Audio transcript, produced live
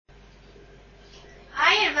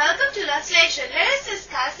Translation. Let us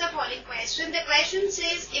discuss the following question. The question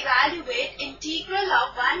says evaluate integral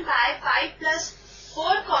of 1 by 5 plus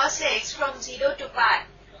 4 cos x from 0 to pi.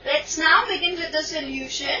 Let's now begin with the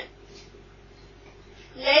solution.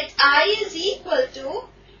 Let I is equal to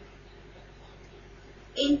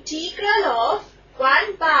integral of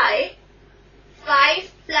 1 by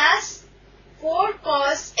 5 plus 4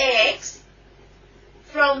 cos x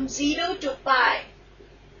from 0 to pi.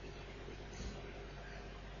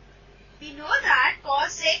 We know that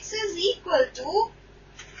cos x is equal to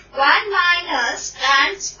 1 minus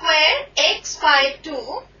tan square x by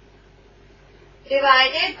 2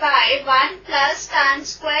 divided by 1 plus tan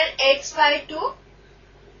square x by 2.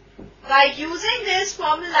 By using this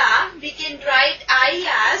formula, we can write I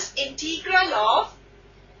as integral of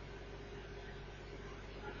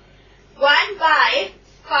 1 by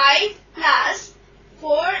 5 plus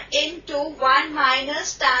 4 into 1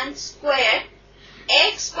 minus tan square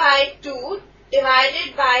x by 2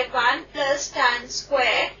 divided by 1 plus tan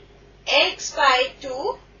square x by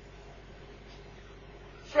 2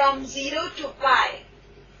 from 0 to pi.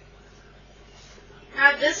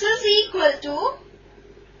 Now this is equal to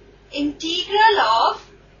integral of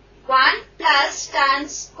 1 plus tan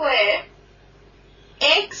square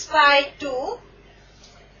x by 2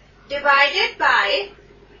 divided by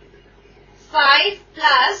 5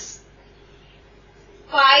 plus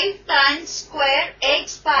 5 tan square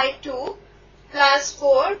x by 2 plus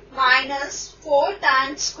 4 minus 4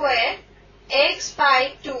 tan square x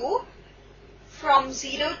by 2 from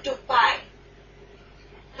 0 to pi.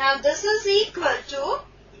 Now this is equal to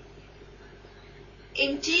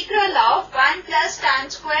integral of 1 plus tan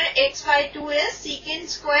square x by 2 is secant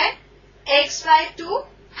square x by 2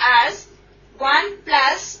 as 1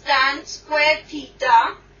 plus tan square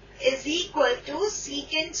theta is equal to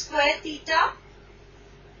secant square theta.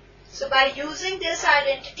 So by using this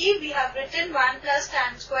identity, we have written 1 plus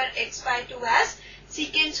tan square x by 2 as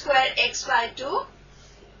secant square x by 2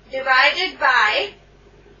 divided by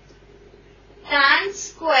tan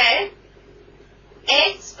square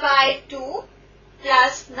x by 2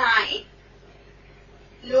 plus 9.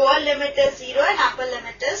 Lower limit is 0 and upper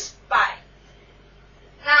limit is pi.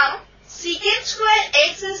 Now, secant square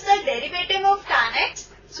x is the derivative of tan x.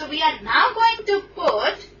 So we are now going to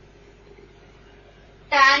put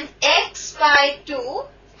tan x by 2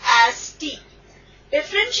 as t.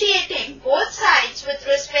 Differentiating both sides with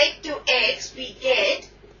respect to x, we get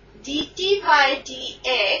dt by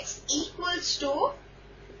dx equals to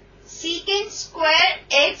secant square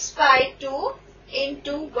x by 2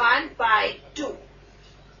 into 1 by 2.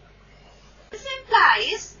 This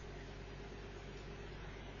implies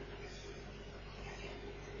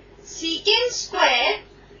secant square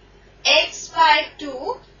x by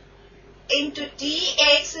 2 into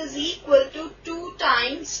dx is equal to 2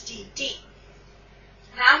 times dt.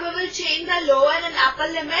 Now we will change the lower and upper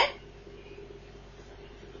limit.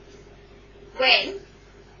 When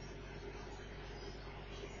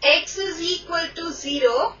x is equal to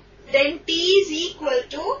 0, then t is equal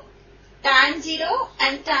to tan 0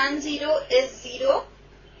 and tan 0 is 0.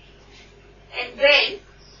 And when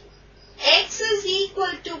x is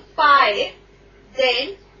equal to pi,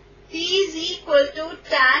 then t is equal to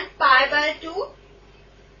tan pi by 2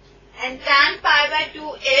 and tan pi by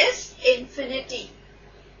 2 is infinity.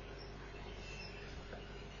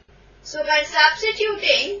 So by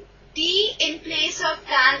substituting t in place of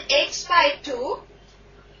tan x by 2,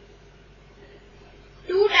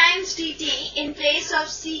 2 times dt in place of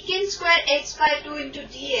secant square x by 2 into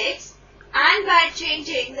dx, and by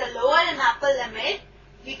changing the lower and upper limit,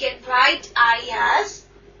 we can write I as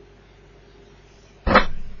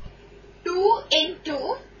 2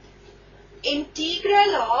 into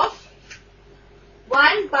integral of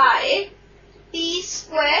 1 by t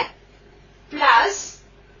square plus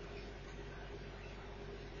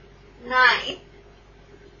 9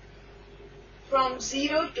 from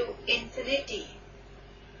 0 to infinity.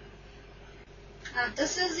 Now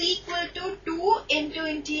this is equal to 2 into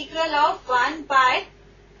integral of 1 by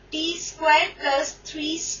t square plus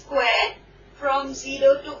 3 square from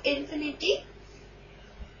 0 to infinity.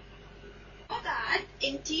 So that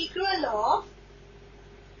integral of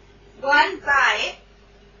 1 by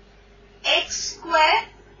x square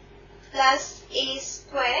plus a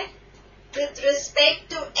square with respect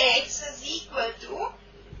to x is equal to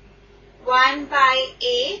 1 by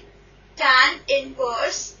a tan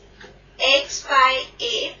inverse x by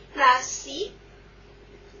a plus c.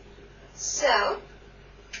 So,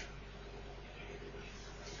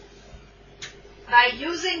 by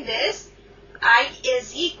using this, I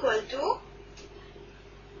is equal to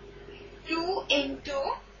 2 into,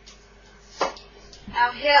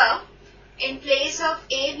 now here in place of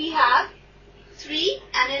a we have 3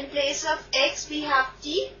 and in place of x we have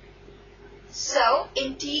t. So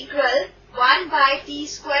integral 1 by t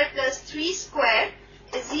square plus 3 square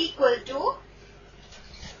is equal to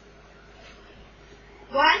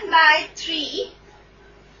 1 by 3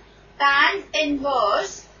 tan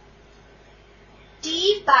inverse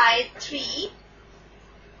t by 3.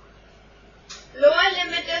 Lower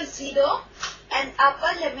limit is 0 and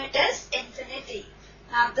upper limit is infinity.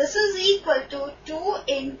 Now this is equal to 2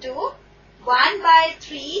 into 1 by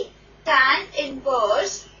 3 tan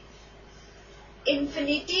inverse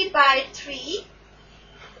infinity by 3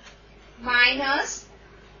 minus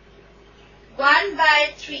 1 by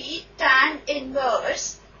 3 tan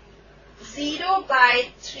inverse 0 by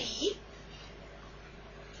 3,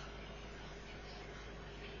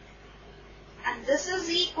 and this is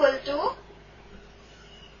equal to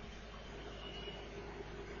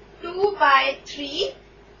 2 by 3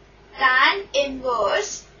 tan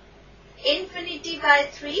inverse infinity by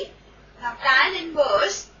 3. Now tan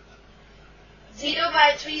inverse 0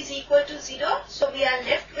 by 3 is equal to 0. So we are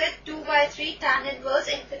left with 2 by 3 tan inverse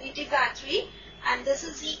infinity by 3, and this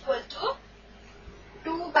is equal to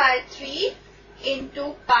 2 by 3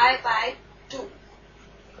 into pi by 2.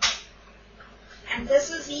 And this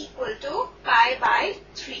is equal to pi by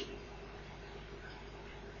 3.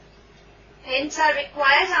 Hence our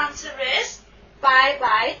required answer is pi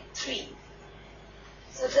by 3.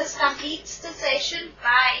 So this completes the session.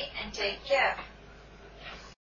 Bye and take care.